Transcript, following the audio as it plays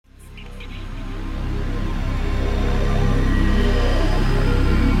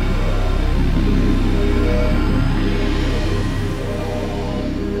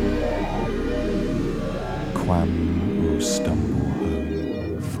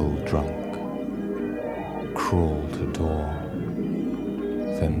crawl to door,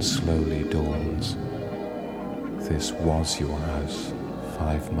 then slowly dawns. This was your house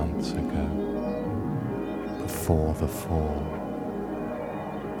 5 months ago, before the fall,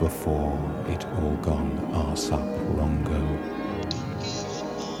 before it all gone arse up longo.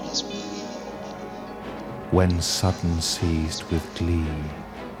 When sudden seized with glee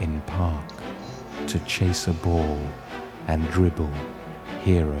in park to chase a ball and dribble,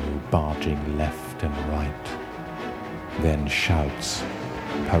 hero barging left and right, then shouts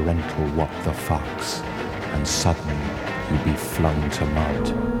parental what the fucks, and suddenly you be flung to mud,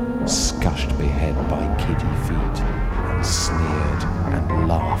 scushed behead by kiddie feet, and sneered and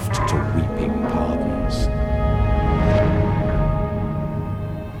laughed to weeping pardons.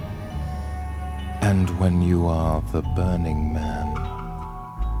 And when you are the burning man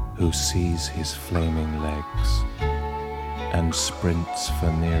who sees his flaming legs and sprints for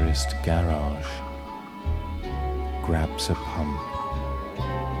nearest garage, grabs a pump,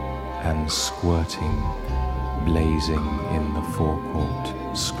 and squirting, blazing in the forecourt,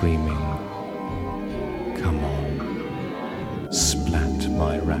 screaming, "Come on, splat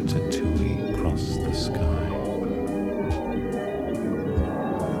my ratatouille across the sky."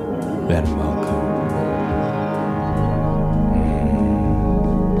 Then welcome.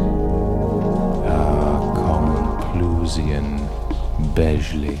 Plusiam,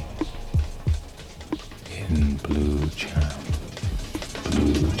 Bezhley, in Plusiam,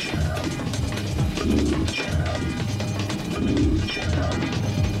 Plusiam, Plusiam, Plusiam,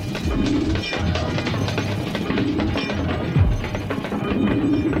 Plusiam.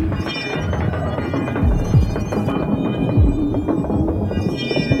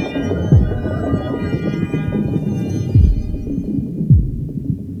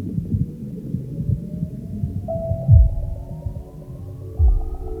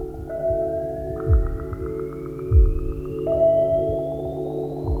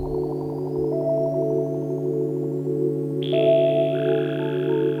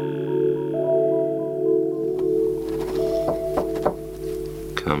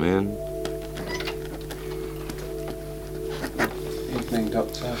 Come in. Evening,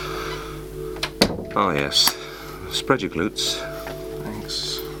 Doctor. Oh, yes. Spread your glutes.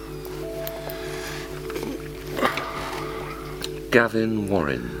 Thanks. Gavin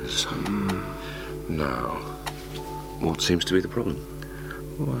Warrens. Now, what seems to be the problem?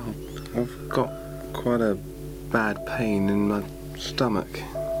 Well, I've got quite a bad pain in my stomach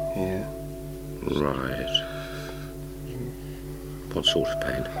here. Right. What sort of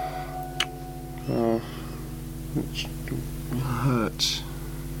pain? It hurts.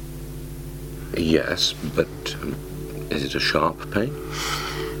 Yes, but is it a sharp pain?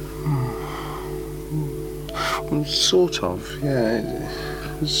 Well, sort of, yeah.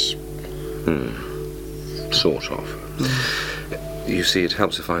 It's... Sort of. You see, it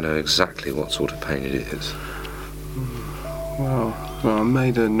helps if I know exactly what sort of pain it is. Well, I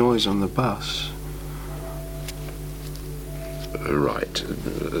made a noise on the bus. Right.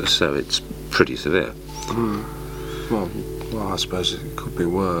 So it's pretty severe. Well, I suppose it could be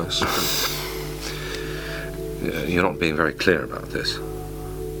worse. You're not being very clear about this.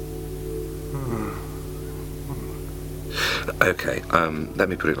 Okay, let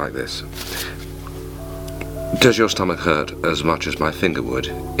me put it like this. Does your stomach hurt as much as my finger would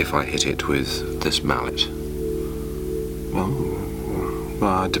if I hit it with this mallet?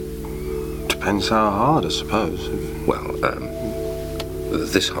 Well, it depends how hard, I suppose. Well,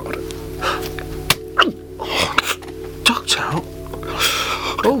 this hard. Doctor!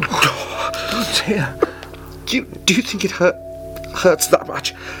 Oh dear. Do you think it hurts that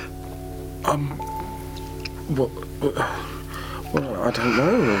much? Well, I don't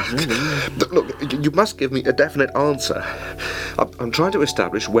know, really. Look, you must give me a definite answer. I'm trying to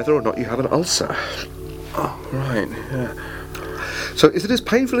establish whether or not you have an ulcer. Oh, right, yeah. So is it as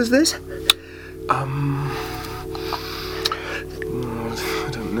painful as this? I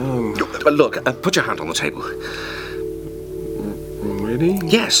don't know. Look, put your hand on the table. Really?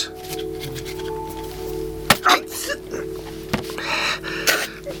 Yes.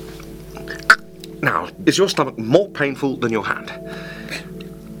 Now, is your stomach more painful than your hand?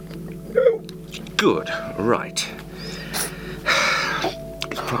 Good, right.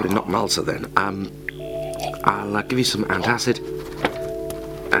 It's probably not an ulcer then. I'll give you some antacid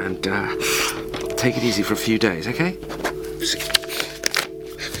and take it easy for a few days, okay?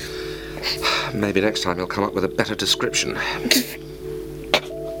 Maybe next time you'll come up with a better description.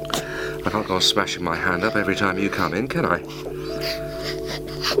 I can't go on smashing my hand up every time you come in, can I?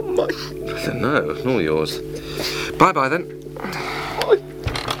 No, all yours. Bye-bye then.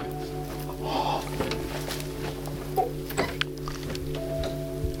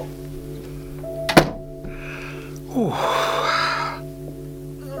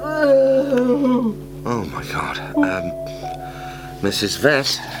 Mrs.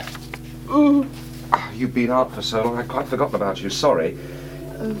 Vess. You've been out for so long, I'd quite forgotten about you. Sorry.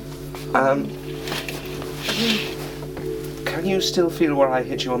 Can you still feel where I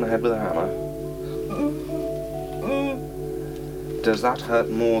hit you on the head with a hammer? Does that hurt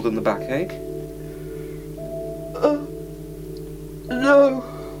more than the backache? No.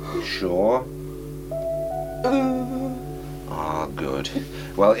 Sure. Good.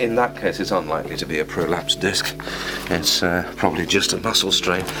 Well, in that case, it's unlikely to be a prolapsed disc. It's probably just a muscle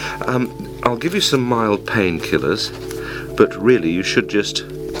strain. I'll give you some mild painkillers, but really you should just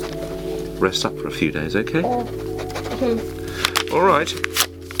rest up for a few days, okay? All right.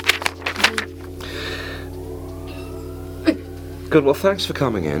 Good, well, thanks for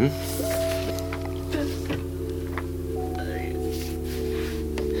coming in.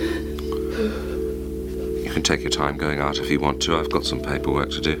 You can take your time going out if you want to. I've got some paperwork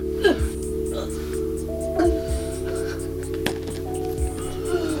to do.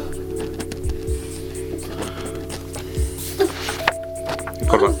 You've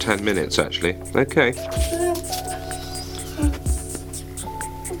got about 10 minutes, actually. Okay.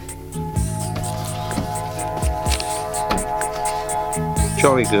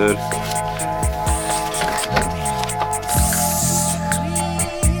 Jolly good.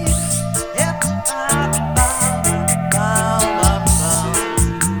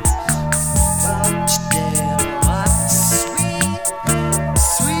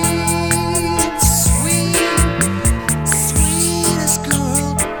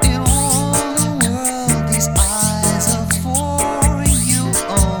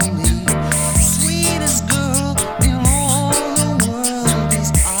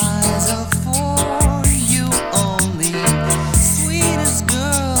 Eyes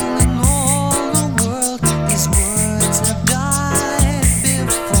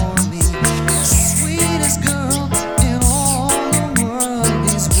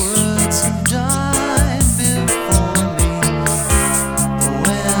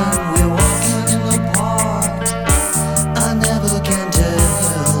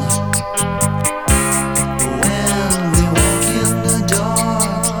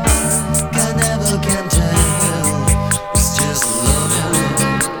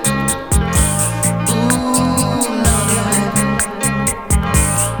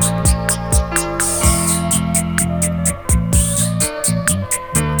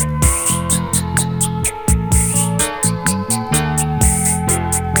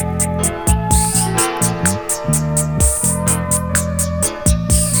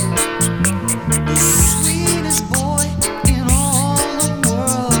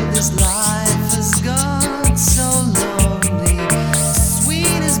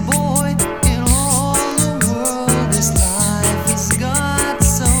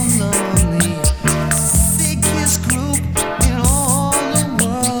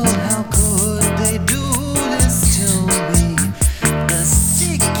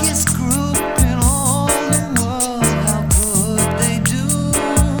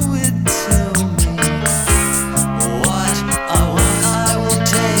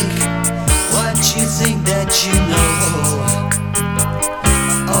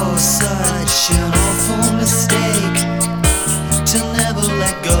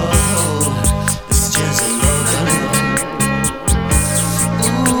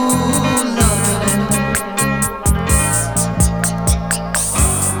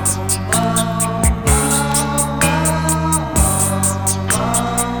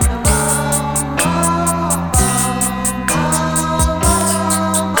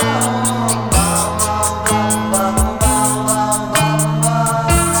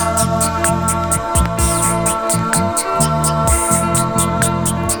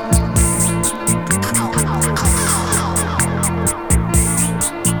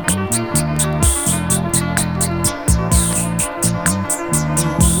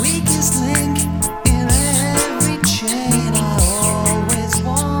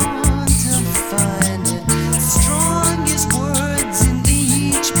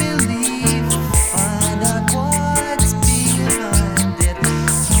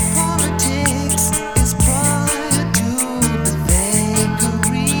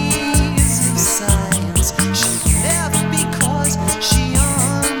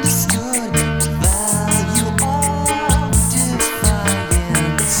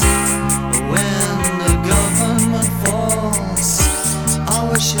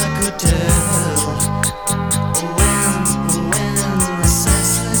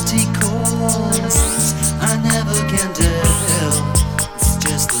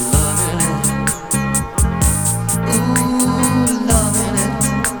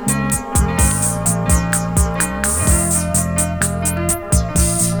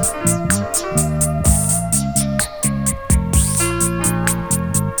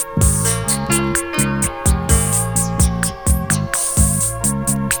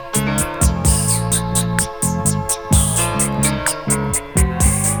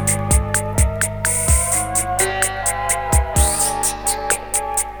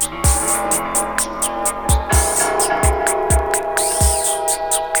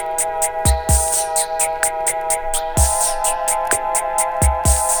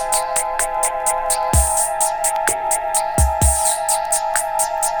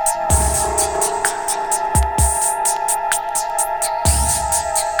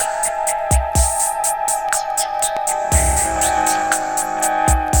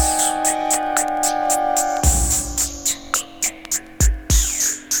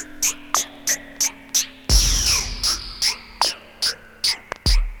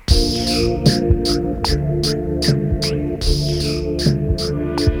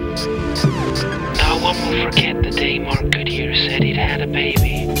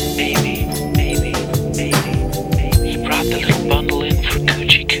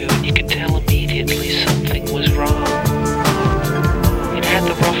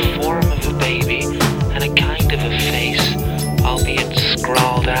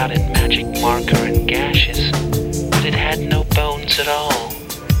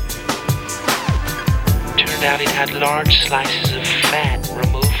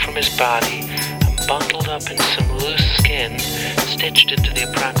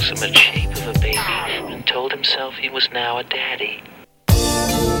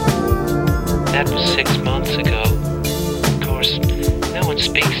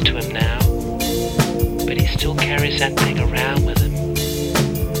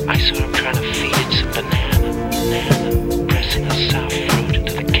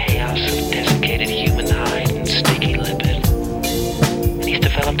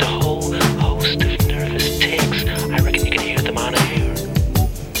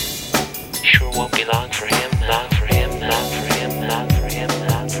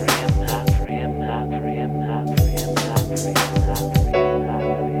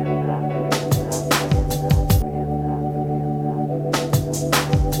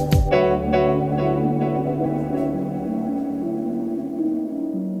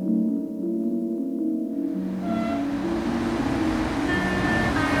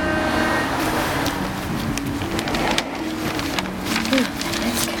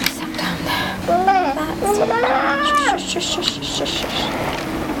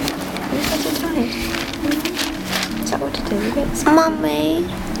Mummy.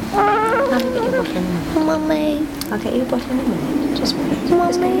 Mummy. I'll get you a bottle in a minute. Just wait.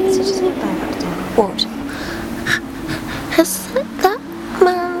 Mummy. Just go back down. What? Has that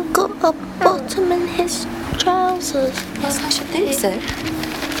man got a bottom in his trousers? Yes, I should think so.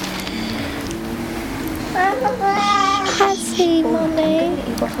 Has he, Mummy? Get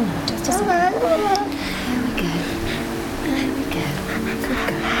your bottle now. Just a second. There we go. There we go. Good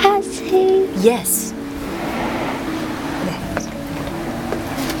girl. Has he? Yes.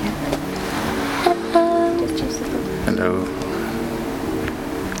 Hello.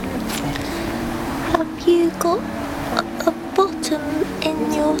 Have you got a bottom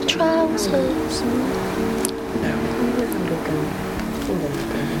in your trousers? No.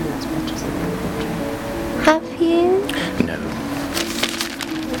 Have you? No.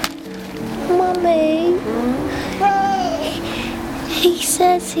 Mummy? He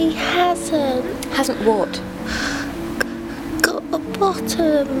says he hasn't Hasn't what? got a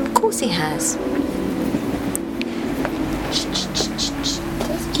bottom. Of course he has.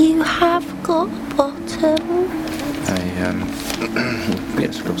 You have got a bottom.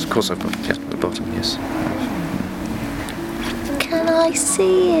 Yes, of course I've got the bottom, yes. Can I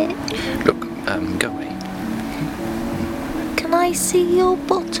see it? Look, go away. Can I see your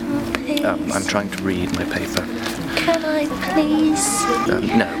bottom, please? I'm trying to read my paper. Can I please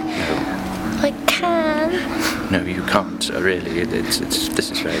see? No. I can. No, you can't, really. This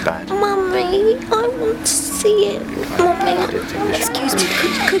is very bad. Mummy, I want to see it. Mummy. I don't think this Excuse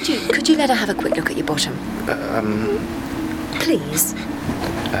me, could you let her have a quick look at your bottom? Please?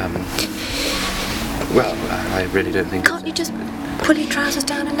 Well, I really don't think... Can't you just pull your trousers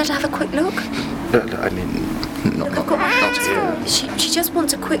down and let her have a quick look? I mean, not here. She just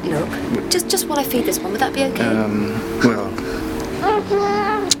wants a quick look. Just while I feed this one, would that be okay?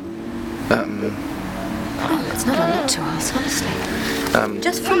 Oh, it's not a lot to ask, honestly.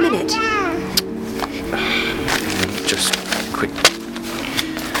 Just for a minute. Just quick.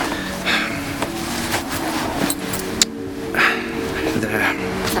 There.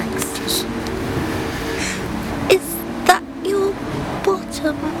 Thanks. Is that your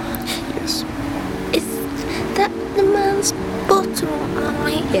bottom? Yes. Is that the man's bottom,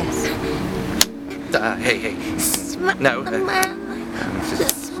 Mummy? Yes. Hey. Smack No, the man. This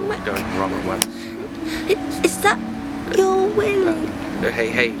is going wrong at once. Is that your willy?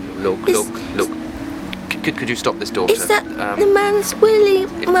 Hey, look. Could you stop this, daughter? Is that the man's willy,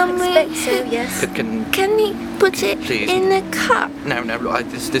 Mummy? I expect so, yes. Can he put it Please. in a cup? No,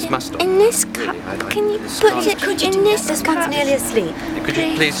 this must stop. In this cup? Really, Can you this put can't- it in this This cup? one's nearly asleep. Could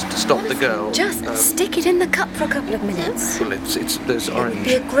you please stop the girl? Just stick it in the cup for a couple of minutes. Well, it's there's It would orange.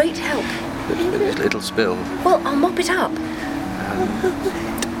 be a great help. It'll spill. Well, I'll mop it up.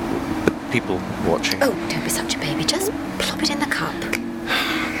 People watching. Oh, don't be such a baby. Just plop it in the cup.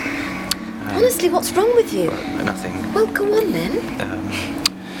 Honestly, what's wrong with you? Nothing. Well, go on then.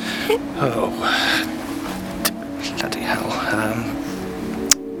 Oh, bloody hell.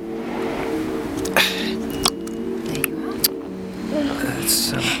 There you are.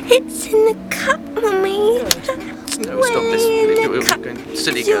 It's It's in the cup, Mummy. no, stop this. You're going,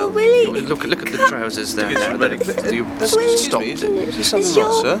 silly girl. Look at the trousers there. Stop. Is there something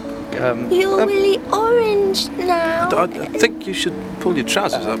wrong, sir? You're really orange now. I think you should pull your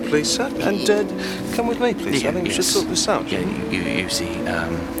trousers up, please, sir. And come with me, please. I think we should sort this out. Yeah, you see,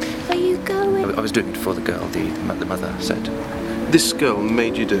 Are you going? I was doing it for the girl, the mother said. This girl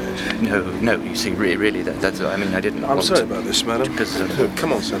made you do it. No, you see, really, that's, I mean, I didn't I'm want sorry to, about this, madam. because,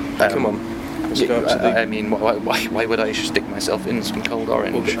 Come on, son. Come on. Let's go up to the... I mean, why would I stick myself in some cold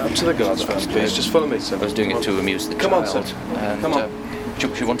orange? Up to the guards first, please. Just follow me, sir. I was doing it to amuse the Come on, child. sir. And, Come on.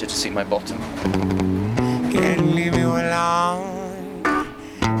 She wanted to see my bottom. Can't leave you alone.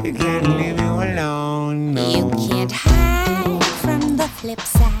 You can't leave you alone. No. You can't hide from the flip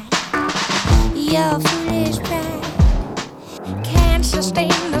side. Your foolish pride can't sustain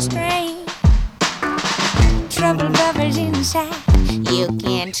the strain. Trouble bubbles inside. You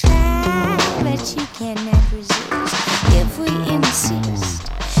can try, but you cannot resist. If we insist,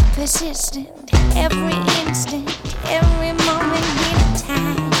 persistent, every instant, every moment in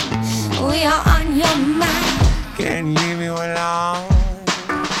time, we are on your mind. Can't leave you alone.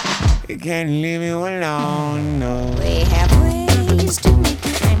 You can't leave you alone. No. We have ways to make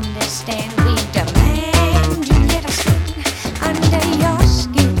you understand. We demand you let us in under your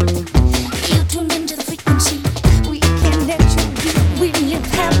skin. You tune into the frequency. We can let you be. We live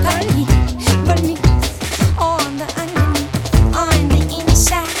happily beneath, on the underneath, on the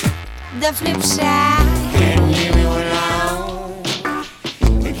inside, the flip side. Can't leave you alone.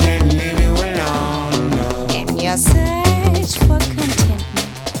 You can't leave you alone. No. In your search for contentment,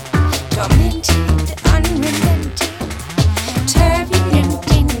 tormented, unrelenting, turbulent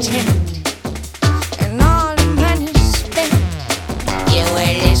intent, and all the money spent, you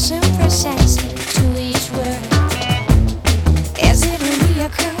will listen precisely to each word as it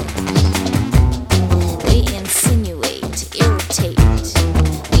reoccurs. We insinuate, irritate,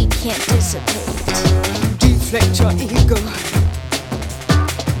 we can't dissipate. Deflect your ego.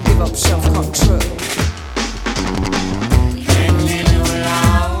 Give up self-control. Can't leave you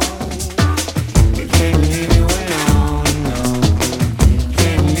alone. You can't leave you alone. No.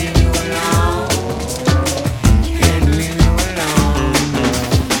 Can't leave you alone. Can't leave you alone.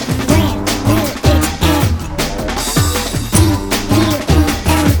 When will it end?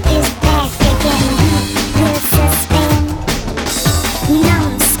 DUEM is back again. Will suspend.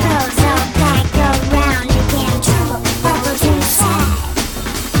 Numbskulls are back around again. Trouble bubbles inside.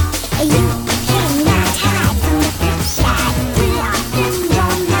 You cannot hide from the flip side. We are in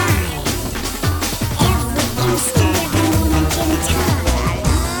your mind. Every instant, every moment in time.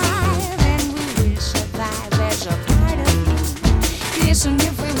 Alive and we will survive as a part of you. Listen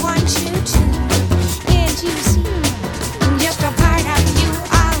if we want you to. Can't you see? Just a part of you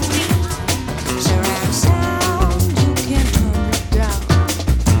are we. Surround sound, you can turn it down.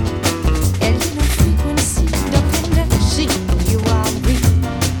 A little frequency, dependency, you are we.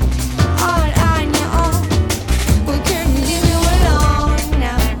 All on your own. We can't leave you alone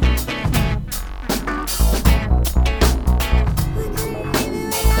now. We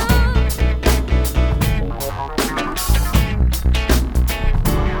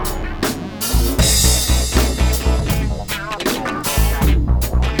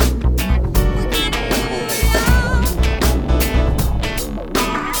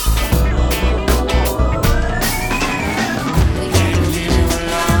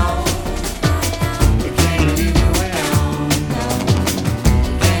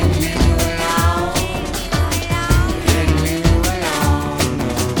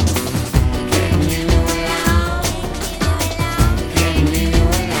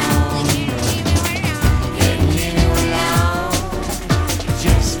couldn't leave you alone.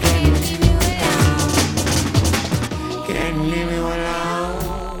 Just can't leave you alone. Can't leave you alone.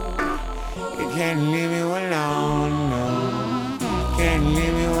 You can't leave you alone. No. Can't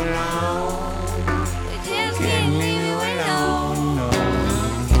leave you alone. Can't leave you alone. No.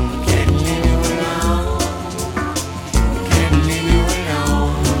 Can't leave you alone. Can't leave you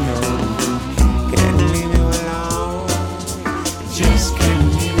alone. No. Can't leave you alone. Just can't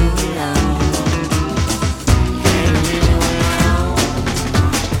leave you alone. Can't leave you alone.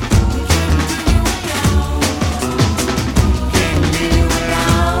 Can't leave you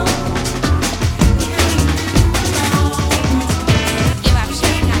alone. Give up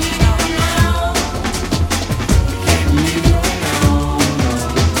self-control. Can't leave you alone.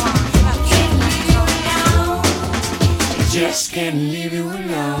 Give up self-control. Just can't leave you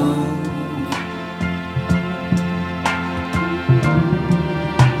alone.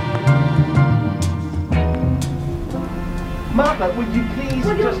 Mark, like, will you please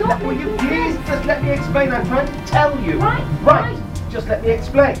Well, you're not will you making please sense. just let me explain? I'm trying to tell you. Right. Just let me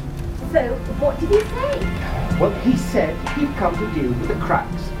explain. So, what did he say? Well, he said he'd come to deal with the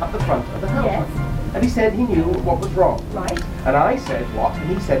cracks at the front of the house. Yes. And he said he knew what was wrong. Right. And I said what? And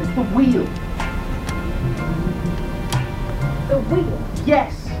he said it's the wheel. The wheel?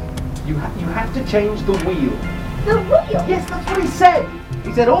 Yes. You have to change the wheel. The wheel? Yes, that's what he said.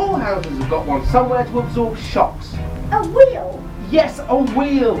 He said all houses have got one, somewhere to absorb shocks. A wheel? Yes, a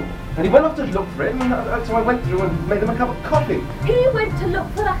wheel. And he went off to look for it, and so I went through and made him a cup of coffee. He went to look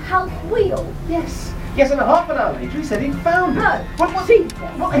for the house wheel? Yes. Yes, and half an hour later he said he'd found it.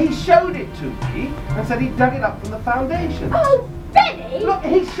 Oh, well, he showed it to me and said he'd dug it up from the foundation. Oh, Benny! Look,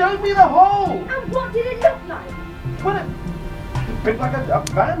 he showed me the hole. And what did it look like? Well, a bit like a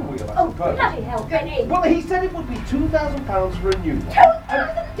van wheel, I suppose. Bloody hell, Benny! Well, he said it would be £2,000 for a new one.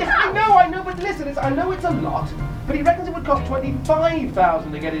 £2,000? Yes, I know, but listen, I know it's a lot, but he reckons it would cost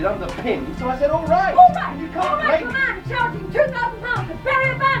 $25,000 to get it underpinned, so I said, all right. All right, you all can't right, blame a me. man charging £2,000 to bury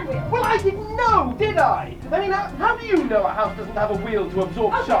a van wheel. Well, I didn't know, did I? I mean, how do you know a house doesn't have a wheel to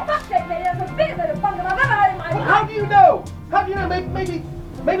absorb Oh, shocks? fuck's sake, Benny, that's the biggest load of bungalow I've ever heard in my Well, life. how do you know? How do you know?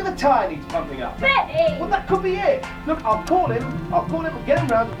 Maybe the tyre needs pumping up. Benny! Well, that could be it. Look, I'll call him and get him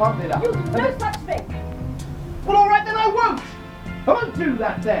round to pump it up. You do no such thing. Well, all right, then I won't. I won't do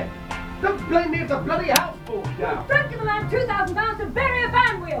that then. Don't blame me if the bloody house falls down. Don't give a man £2,000 to bury a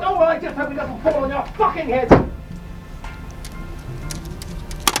van wheel. Oh, well, I just hope it doesn't fall on your fucking head.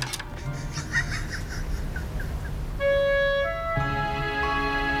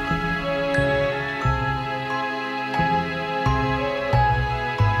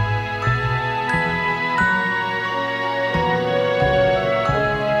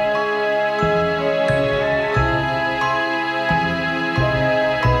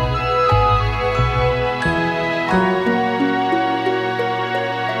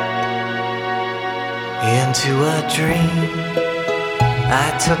 Into a dream I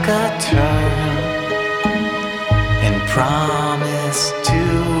took a turn and promised to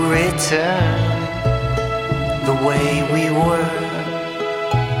return the way we were,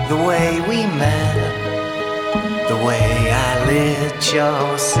 the way we met, the way I lit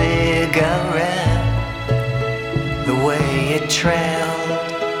your cigarette, the way it trailed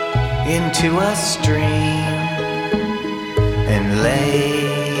into a stream and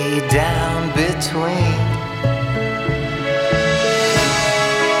lay down between.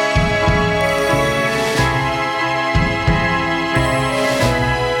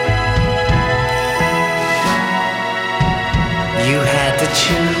 You had to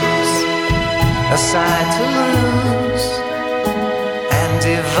choose a side to lose and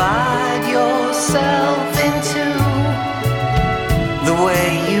divide yourself into the way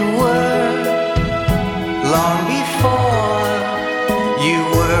you were long before. You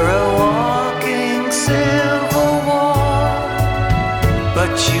were a walking civil war,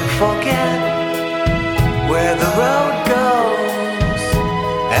 but you forget where the road goes,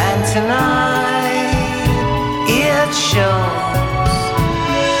 and tonight it shows.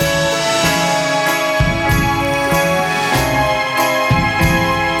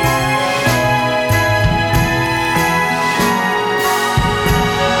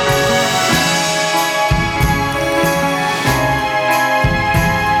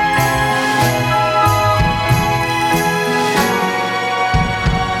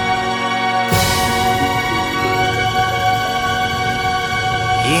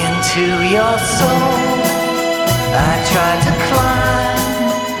 Into your soul I tried to climb,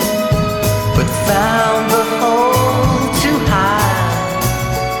 but found the hole too high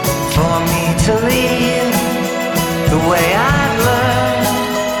for me to leave the way I'd learned,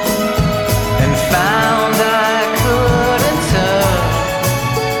 and found I couldn't turn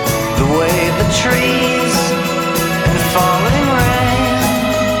the way the trees and falling rain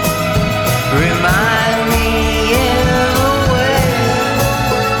remind me in a way.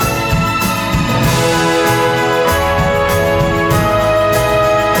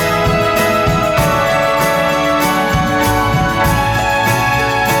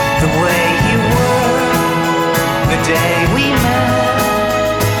 The way you were, the day we met,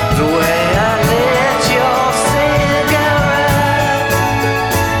 the way I lit your cigarette,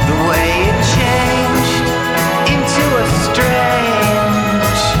 the way it changed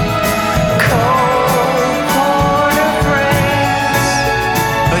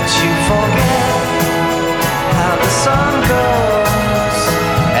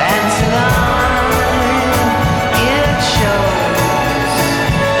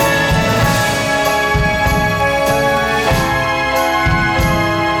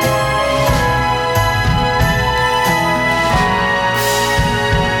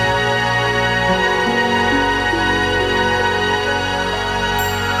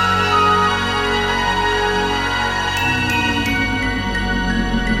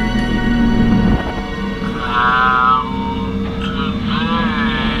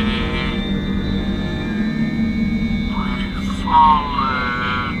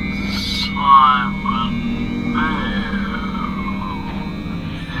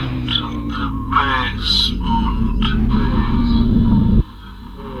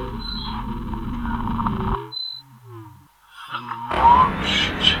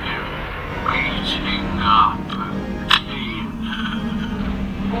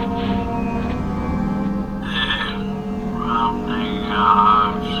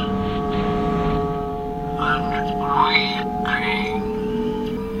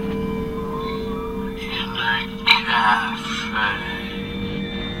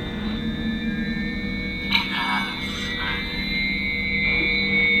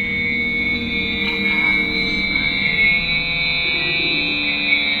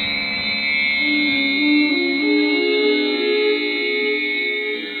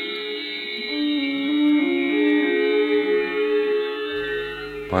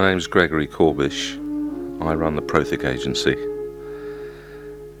My name's Gregory Corbish. I run the Prothic Agency.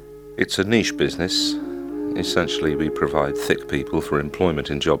 It's a niche business. Essentially, we provide thick people for employment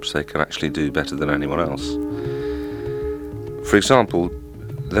in jobs they can actually do better than anyone else. For example,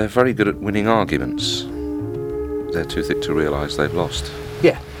 they're very good at winning arguments. They're too thick to realise they've lost.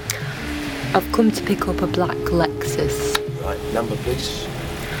 Yeah. I've come to pick up a black Lexus. Right, number please.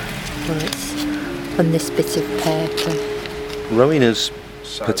 Well, it's on this bit of paper. Rowena's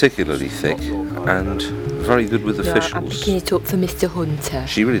particularly thick and very good with No, officials. I'm picking it up for Mr. Hunter.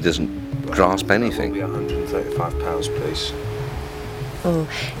 She really doesn't grasp anything. That will be £135, please. Oh,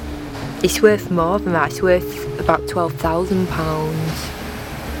 it's worth more than that. It's worth about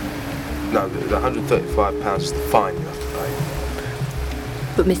 £12,000. No, the £135 is the fine you have to pay.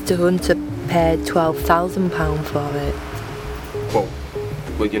 But Mr. Hunter paid £12,000 for it. Well,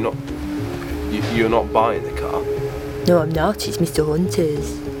 you're not buying the car. No, I'm not. It's Mr.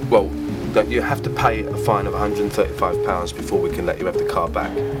 Hunter's. Well, you have to pay a fine of £135 before we can let you have the car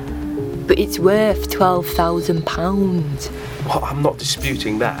back. But it's worth £12,000. Well, I'm not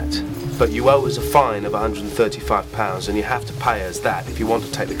disputing that. But you owe us a fine of £135 and you have to pay us that if you want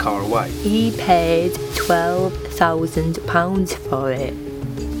to take the car away. He paid £12,000 for it.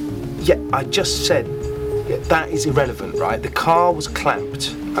 Yeah, I just said that is irrelevant, right? The car was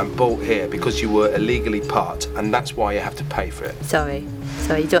clamped and bought here because you were illegally parked, and that's why you have to pay for it. Sorry,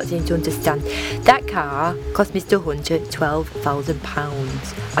 you don't seem to understand. That car cost Mr. Hunter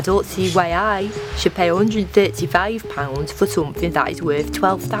 £12,000. I don't see why I should pay £135 for something that is worth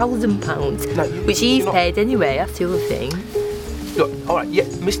 £12,000, which he's paid anyway, that's the other thing. Look, alright, yeah,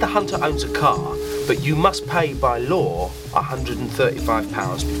 Mr. Hunter owns a car, but you must pay by law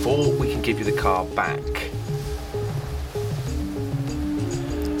 £135 before we can give you the car back.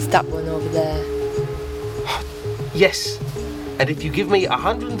 It's that one over there. Yes, and if you give me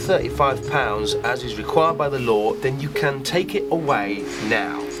 £135 as is required by the law, then you can take it away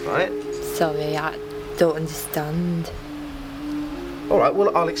now, right? Sorry, I don't understand. Alright, well,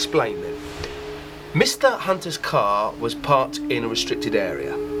 I'll explain then. Mr. Hunter's car was parked in a restricted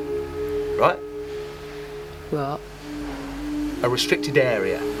area, right? What? A restricted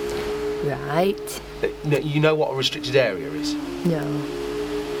area. Right. You know what a restricted area is? No.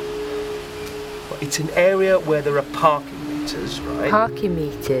 Well, it's an area where there are parking meters, right? Parking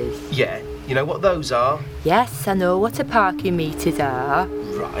meters? Yeah. You know what those are? Yes, I know what a parking meters are.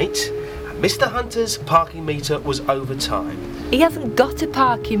 Right. And Mr. Hunter's parking meter was over time. He hasn't got a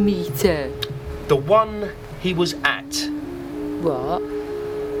parking meter. The one he was at. What?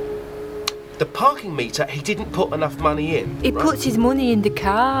 The parking meter, he didn't put enough money in. He puts his money in the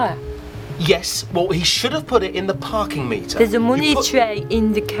car. Yes, well, he should have put it in the parking meter. There's a money tray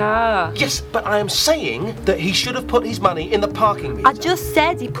in the car. Yes, but I am saying that he should have put his money in the parking meter. I just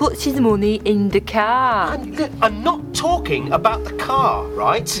said he puts his money in the car. I'm not talking about the car,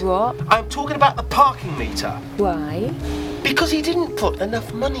 right? What? I'm talking about the parking meter. Why? Because he didn't put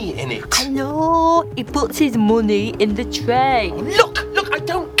enough money in it. I know. He puts his money in the tray. Look, I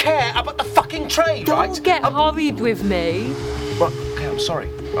don't care about the fucking tray, right? Don't get hurried with me. Right, okay, I'm sorry,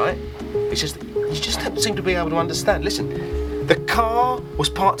 right? It's just that you just don't seem to be able to understand. Listen, the car was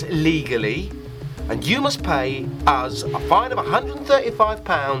parked illegally, and you must pay us a fine of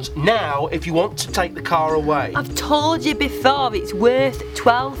 £135 now if you want to take the car away. I've told you before, it's worth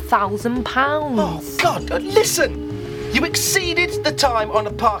 £12,000. Oh, God, listen! You exceeded the time on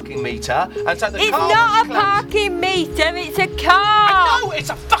a parking meter, and so the it's car not was a parking meter, it's a car! I know it's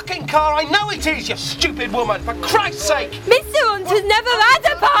a fucking car, I know it is, you stupid woman, for Christ's sake! Mr. Hunter's never had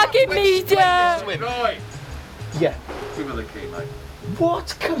a parking meter! Right. Yeah. Give her the key, mate.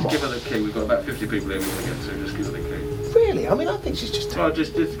 What? Come on. Give her the key. We've got about 50 people here we want to get to. Just give her the key. Really? I mean, I think she's just... Well,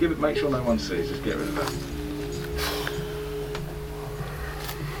 just give it, make sure no one sees. Just get rid of that.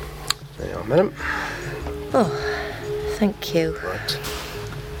 There you are, madam. Oh, thank you. Right.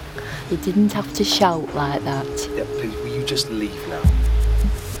 You didn't have to shout like that. Yeah, please, will you just leave now?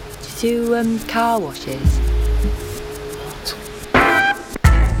 Do you do car washes?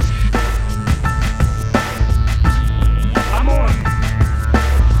 I'm on.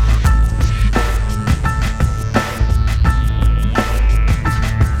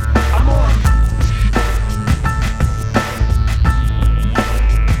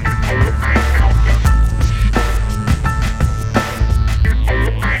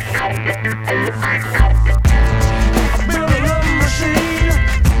 Build a love machine,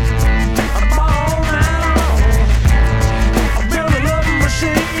 a ball man.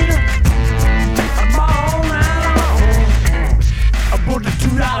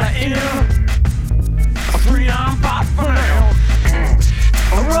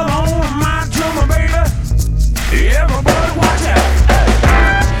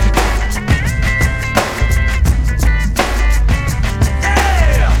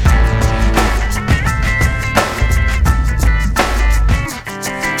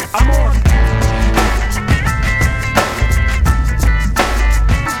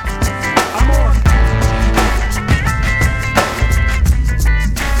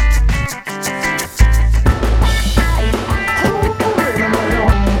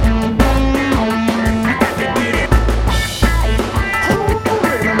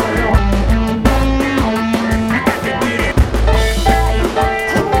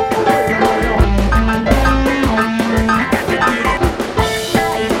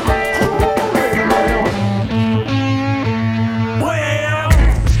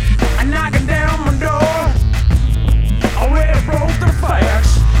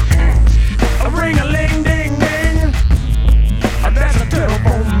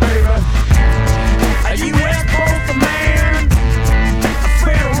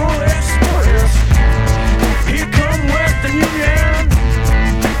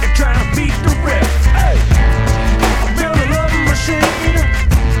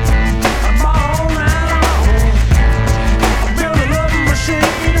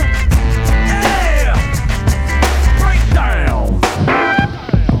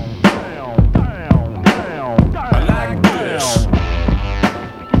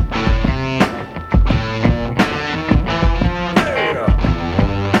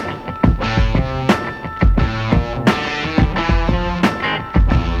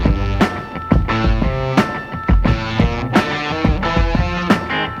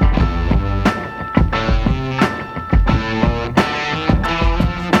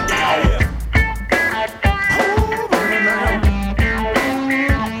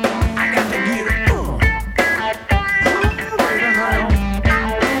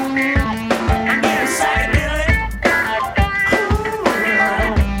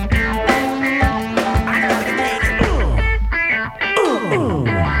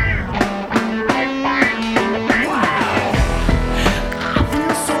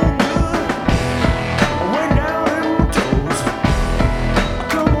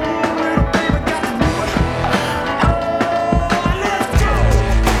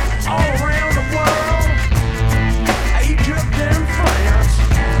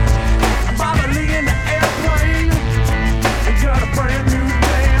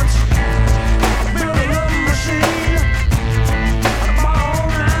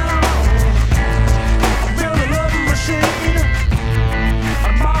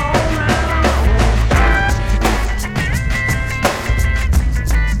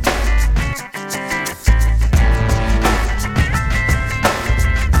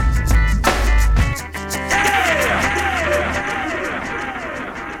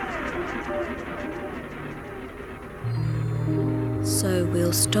 So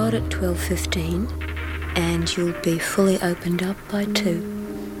we'll start at 12:15 and you'll be fully opened up by 2.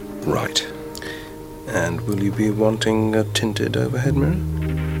 Right. And will you be wanting a tinted overhead mirror?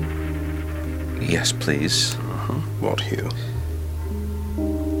 Yes, please. What hue?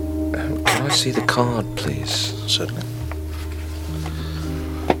 Can I see the card, please? Certainly.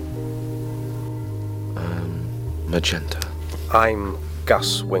 Magenta. I'm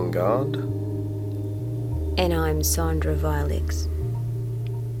Gus Wingard. And I'm Sandra Vilex.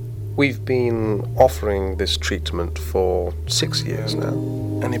 We've been offering this treatment for 6 years now.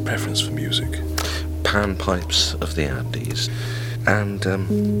 Any preference for music? Panpipes of the Andes. And a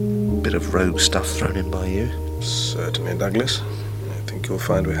bit of rogue stuff thrown in by you. Certainly, Douglas. I think you'll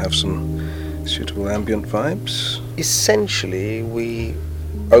find we have some suitable ambient vibes. Essentially, we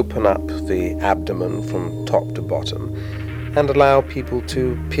open up the abdomen from top to bottom and allow people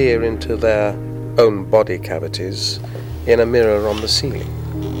to peer into their own body cavities in a mirror on the ceiling.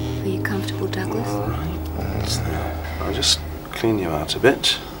 Are you comfortable, Douglas? All right. I'll just clean you out a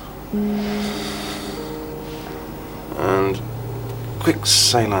bit. And quick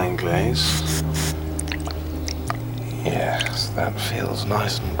saline glaze. Yes, that feels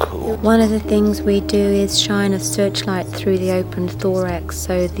nice and cool. One of the things we do is shine a searchlight through the opened thorax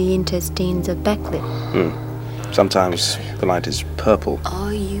so the intestines are backlit. Sometimes the light is purple.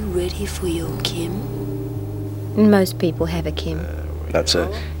 Are you ready for your Kim? Most people have a Kim. That's a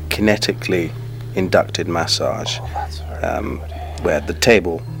kinetically inducted massage where the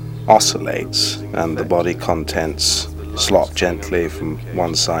table oscillates and the body contents slop gently from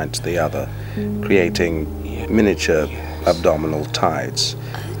one side to the other, creating miniature abdominal tides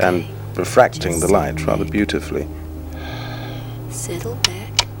and refracting the light rather beautifully. Settle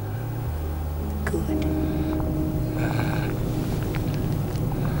back. Good.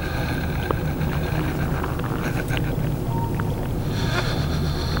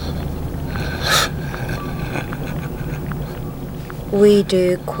 We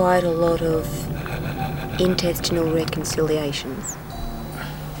do quite a lot of intestinal reconciliations.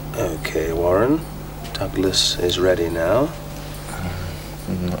 Okay, Warren. Douglas is ready now.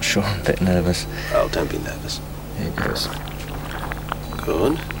 I'm not sure, I'm a bit nervous. Oh, don't be nervous. Here goes.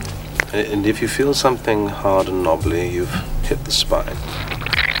 Good. And if you feel something hard and knobbly, you've hit the spine.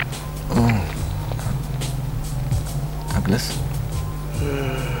 Douglas?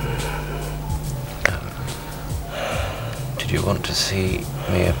 Did you want to see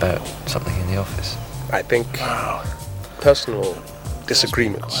me about something in the office? I think personal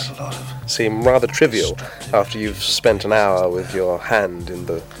disagreements seem rather trivial after you've spent an hour with your hand in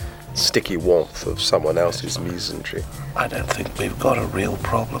the sticky warmth of someone else's mesentery. I don't think we've got a real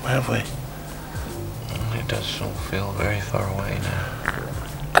problem, have we? It does all feel very far away now.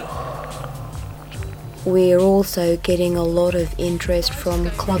 We're also getting a lot of interest from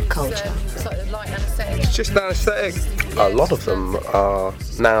club culture. It's just anesthetic. A lot of them are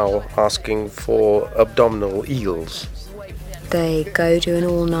now asking for abdominal eels. They go to an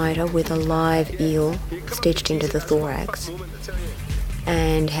all-nighter with a live eel stitched into the thorax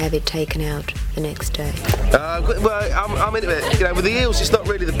and have it taken out the next day. Well, I'm into it. You know, with the eels, it's not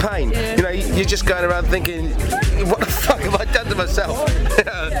really the pain. You know, you're just going around thinking, what the fuck have I done to myself?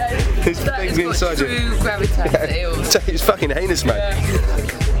 These things inside you. True gravitas, eels. It's fucking heinous, mate.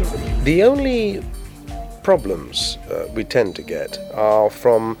 The only problems we tend to get are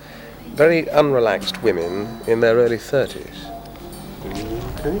from very unrelaxed women in their early 30s.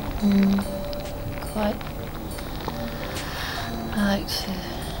 Okay. Quite. I like to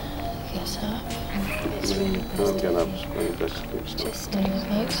get up. It's really best. Don't get up, it's really best to do stuff. Just I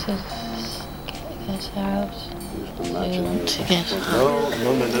like to get out. I want to get up. No.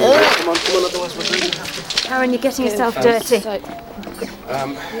 Come on, otherwise we're going to have to... Karen, you're getting yourself dirty.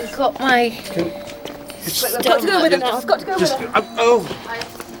 You've got my... I've got to go with it now. I've got to go with it.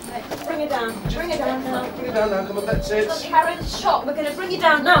 Bring it down. Bring it down now. Bring it down now, come on, that's it. Look, Karen's shot. We're going to bring you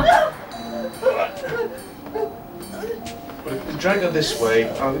down now. Drag her this way.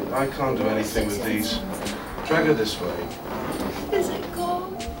 I can't do anything with these. Drag her this way. Is it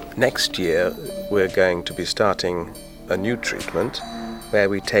cold? Next year, we're going to be starting a new treatment where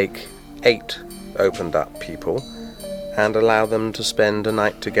we take 8 opened up people and allow them to spend a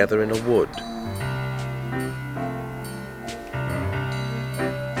night together in a wood.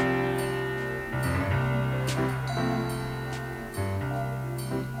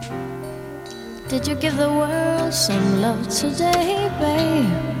 Did you give the world some love today, babe?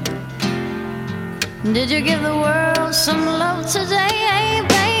 Did you give the world some love today,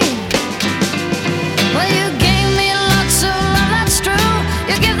 babe? Well, you gave me lots of love, that's true.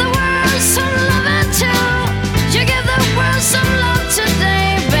 You give the world some love too. You give the world some love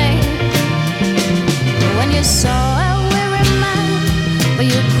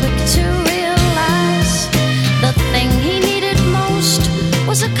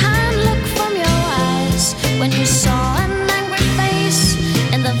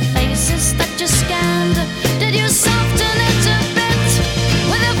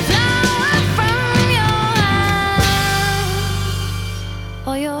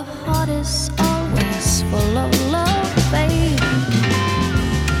or your heart is always full of love, babe.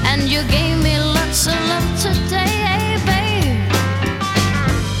 And you gave me lots of love today, babe.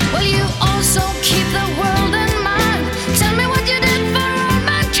 Will you also keep the world in mind? Tell me what you did for all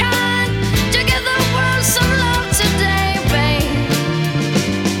mankind to give the world some love today, babe.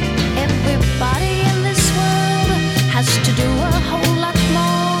 Everybody in this world has to do a whole lot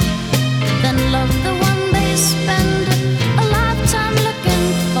more than love the one they spend a lifetime looking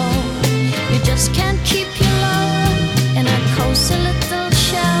for. You just can't keep your love in a cozy little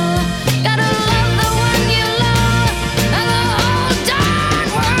shell. Gotta love the one you love and the whole darn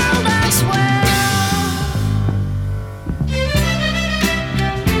world as well.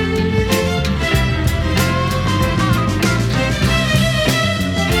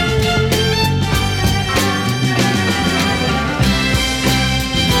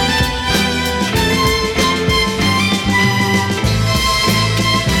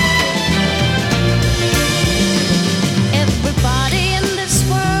 Everybody in this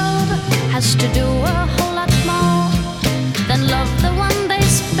world has to do a whole lot more than love the one they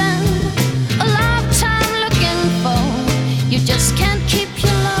spend a lifetime looking for. You just can't keep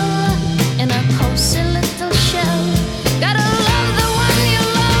your love in a cozy little shell. Gotta love the one you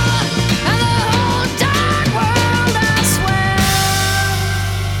love and the whole darn world as well.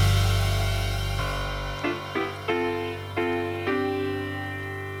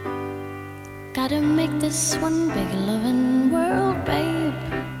 Gotta make this one big loving world, babe.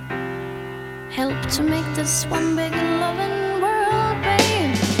 Help to make this one big loving world,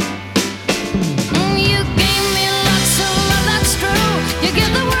 babe. You gave me lots of love, that's true. You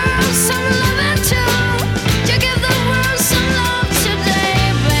give the world some loving too. You give the world some love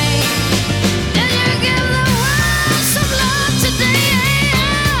today, babe. Did you give the world some love today?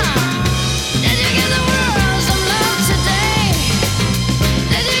 Did you give the world some love today?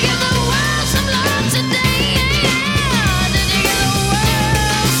 Did you give the world some love today? Did you give the world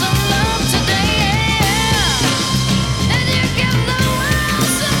some love today? Did you give the world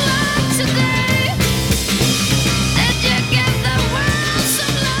some love today? Did you give the world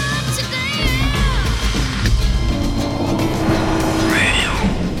some love today?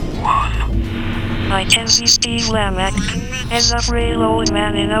 I can see Steve Lamech as a frail old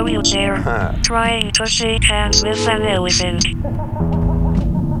man in a wheelchair, trying to shake hands with an elephant.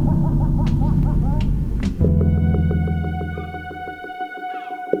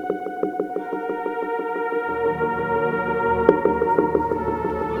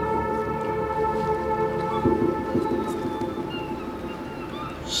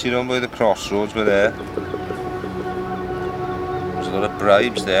 See down by the crossroads where there? There's a lot of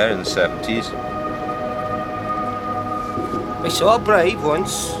bribes there in the 70s. I saw a brave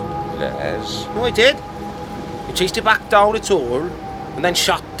once. Yes. No, I did. He chased it back down its hole and then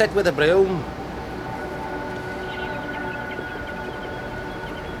shot it with a broom.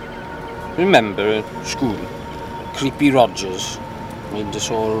 Remember at school, Creepy Rogers made us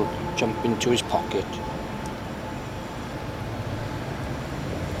all jump into his pocket.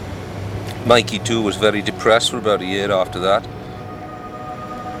 Mikey too was very depressed for about a year after that.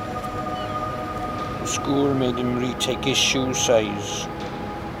 School made him retake his shoe size.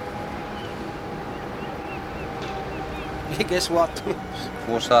 Hey, guess what?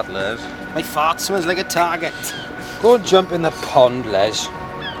 What's that, Les? My fart smells like a target. Go jump in the pond, Les.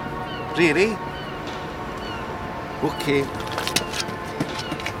 Really? Okay.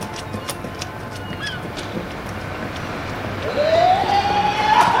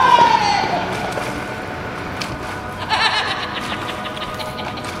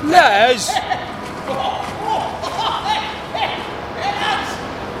 Les!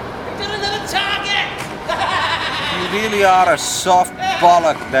 You really are a soft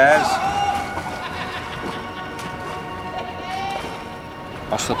bollock, Les.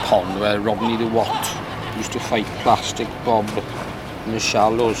 That's the pond where Rodney the Watt used to fight Plastic Bob in the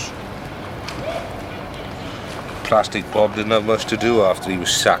shallows. Plastic Bob didn't have much to do after he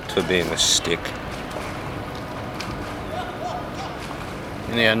was sacked for being a stick.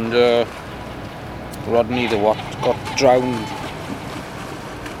 In the end, Rodney the Watt got drowned.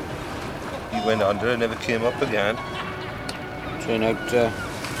 He went under and never came up again. Turned out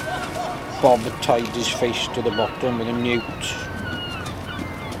Bob had tied his face to the bottom with a newt.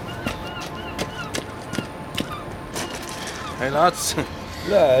 Hey lads.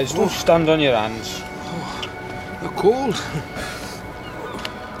 Les, don't stand on your hands. You're cold.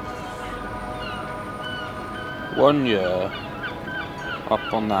 One year,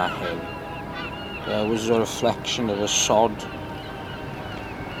 up on that hill, there was a reflection of a sod.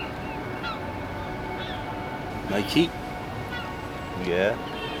 Mikey, Yeah.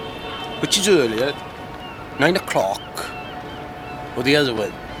 Which is earlier, 9 o'clock, or the other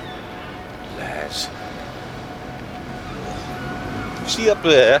one? Les. See up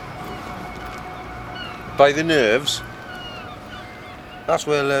there? By the nerves? That's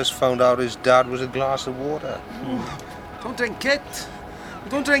where Les found out his dad was a glass of water. Don't drink it.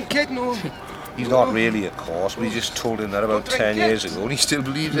 Don't drink it, no. He's not really, of course. We just told him that about 10 years ago and he still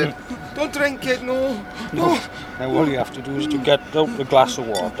believes it. Don't drink it, no. No. Now all you have to do is to get out a glass of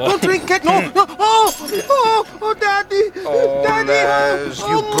water. Don't drink it, no. No. Oh, Daddy. Oh, Daddy. Les,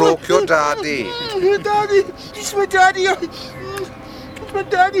 you broke your daddy. Daddy. It's my daddy. It's my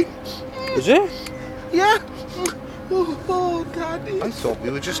daddy. Is it? Yeah. Oh, Daddy. I thought we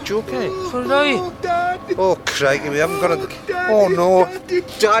were just joking. So did I. Oh, Daddy. Oh, crikey, we haven't got a... Oh, no.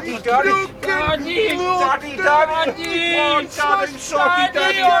 Daddy. Daddy. Daddy. Oh, Daddy, I'm sorry,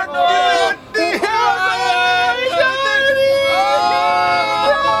 Daddy.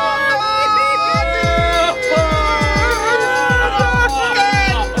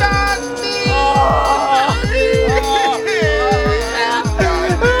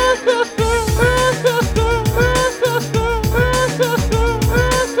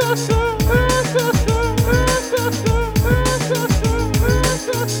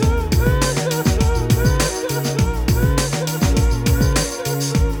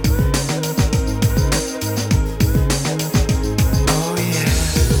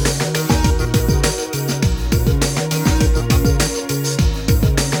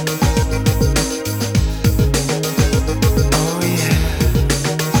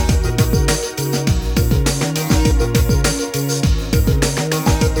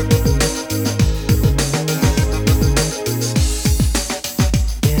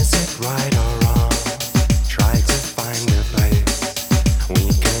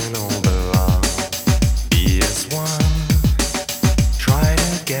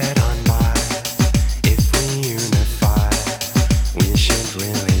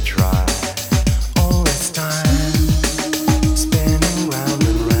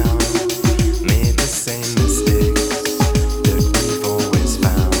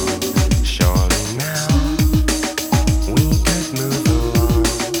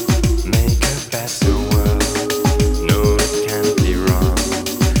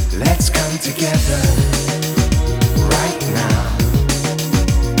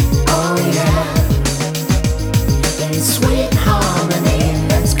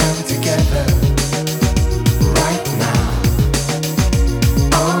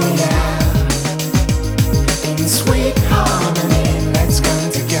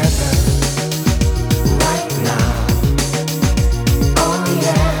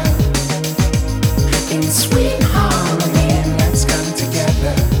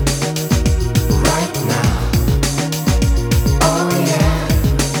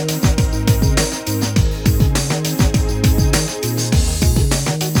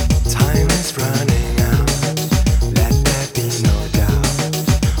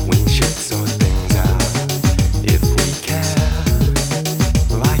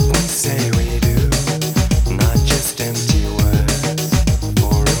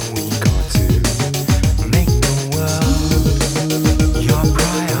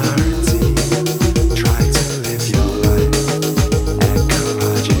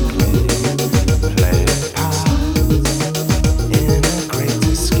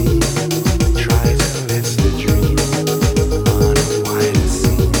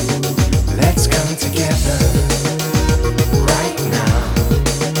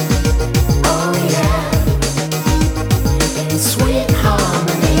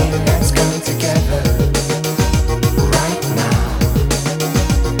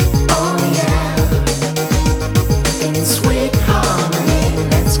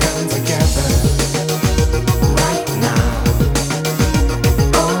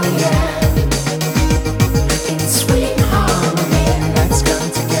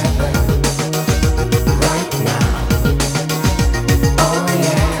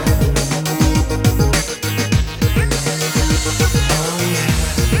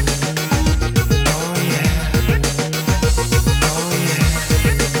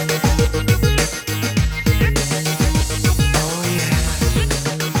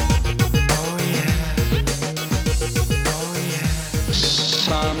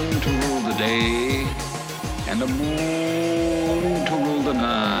 and the moon to rule the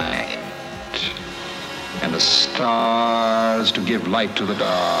night, and the stars to give light to the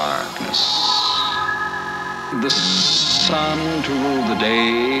darkness, the sun to rule the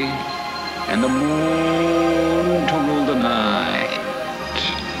day, and the moon to rule the night,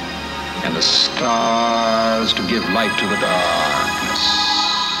 and the stars to give light to the darkness.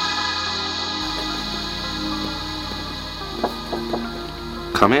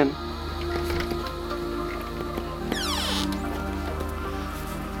 Come in.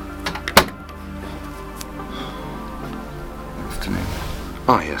 Afternoon.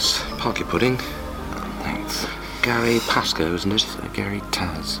 Ah, yes. Parky pudding. Thanks. Gary Pascoe, isn't it? Gary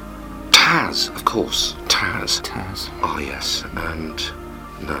Taz. Taz, of course. Taz. Taz. Ah, yes. And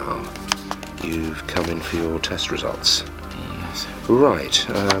now, you've come in for your test results. Yes. Right.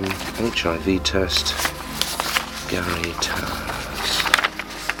 HIV test. Gary Taz.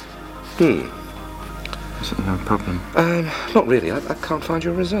 Is there no problem? Not really. I can't find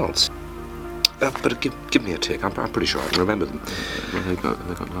your results. But give me a tick. I'm pretty sure I can remember them. Well, they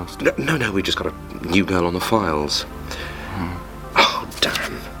got lost. No, we just got a new girl on the files. Oh,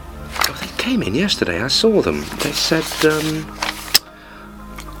 damn. Oh, they came in yesterday. I saw them. They said,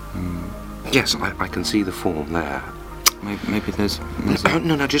 Yes, I can see the form there. Maybe there's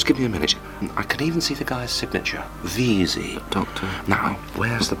No, just give me a minute. I can even see the guy's signature. VZ. Doctor. Now,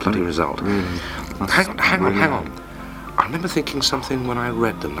 where's the bloody result? Really? Hang on. I remember thinking something when I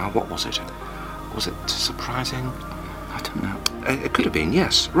read them. Now, what was it? Was it surprising? I don't know. It could have been,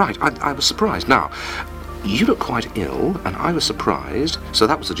 yes. Right, I was surprised. Now, you look quite ill, and I was surprised, so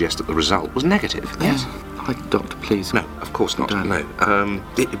that would suggest that the result was negative, yes? Doctor, please. No, of course not. Don't. No.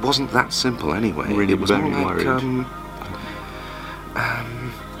 It wasn't that simple anyway. I'm really it was very more like, worried.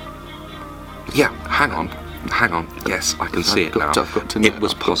 Yeah, hang on. Yes, I can see it now. I've got to know. It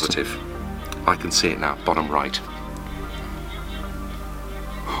was positive. I can see it now, bottom right.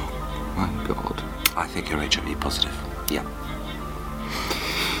 My God. I think you're HIV positive. Yeah.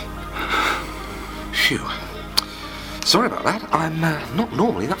 Phew. Sorry about that. I'm not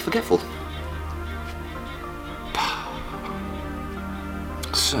normally that forgetful.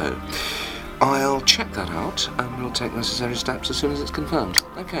 So, I'll check that out and we'll take necessary steps as soon as it's confirmed.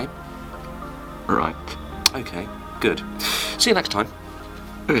 Okay. Right. Okay, good. See you next time.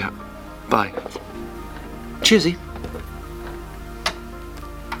 Yeah. Bye. Cheersy.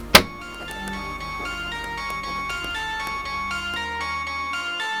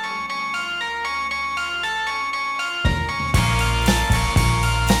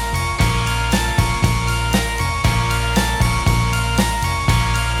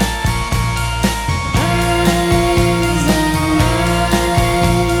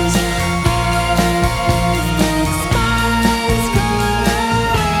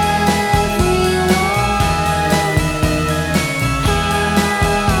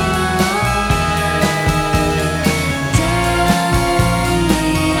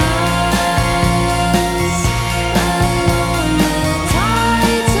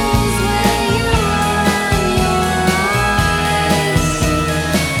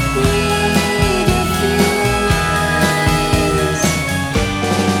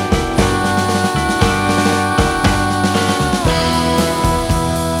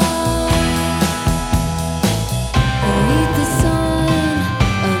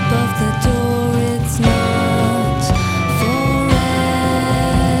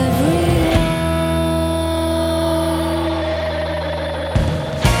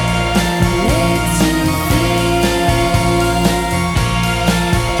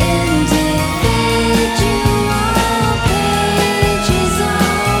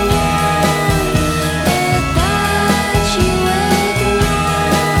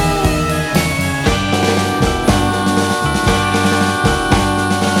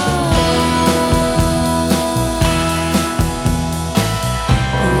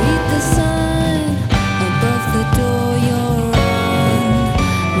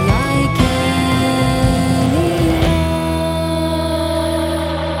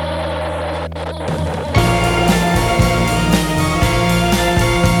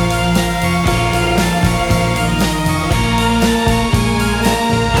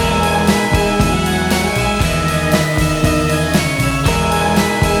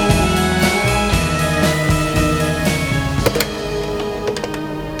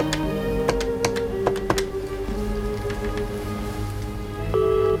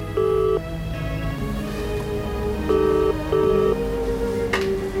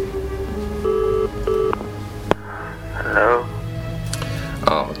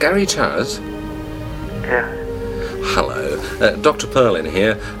 Gary Taz? Yeah. Hello. Dr. Perlin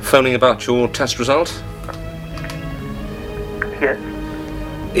here, phoning about your test result. Yes.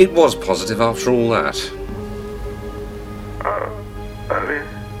 It was positive after all that.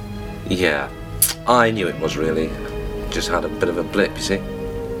 Yeah. I knew it was really. Just had a bit of a blip, you see.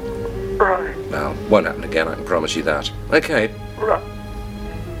 Right. Well, won't happen again, I can promise you that. Okay. Right.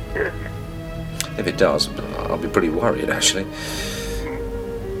 Yes. If it does, I'll be pretty worried, actually.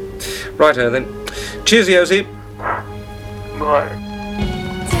 Righto then. Cheers, Yosi. Bye.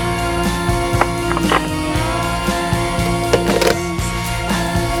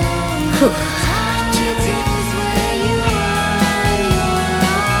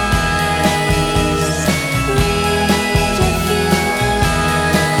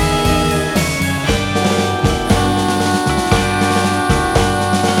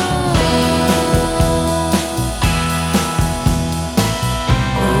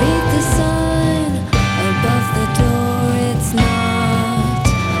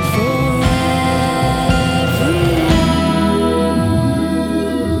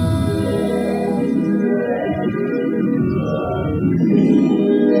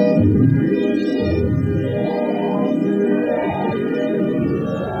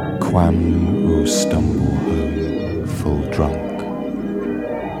 Quam who stumble home full drunk,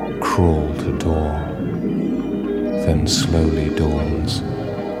 crawl to door, then slowly dawns.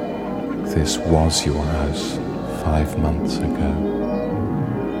 This was your house 5 months ago,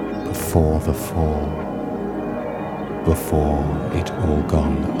 before the fall, before it all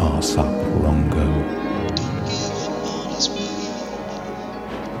gone arse up wrongo.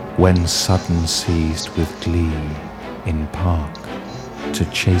 When sudden seized with glee in park, to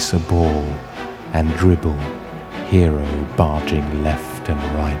chase a ball and dribble, hero barging left and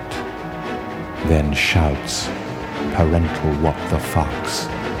right. Then shouts, parental what the fucks,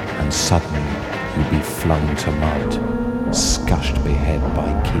 and sudden you be flung to mud, scushed behead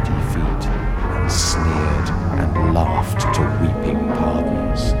by kiddie feet, and sneered and laughed to weeping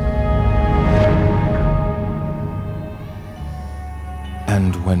pardons.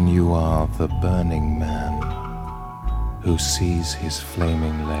 And when you are the burning man, who sees his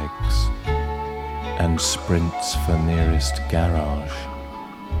flaming legs and sprints for nearest garage,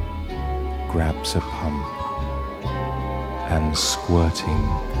 grabs a pump and squirting,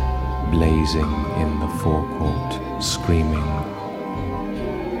 blazing in the forecourt, screaming,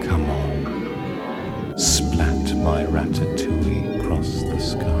 come on, splat my ratatouille across the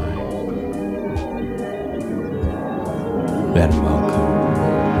sky. Then welcome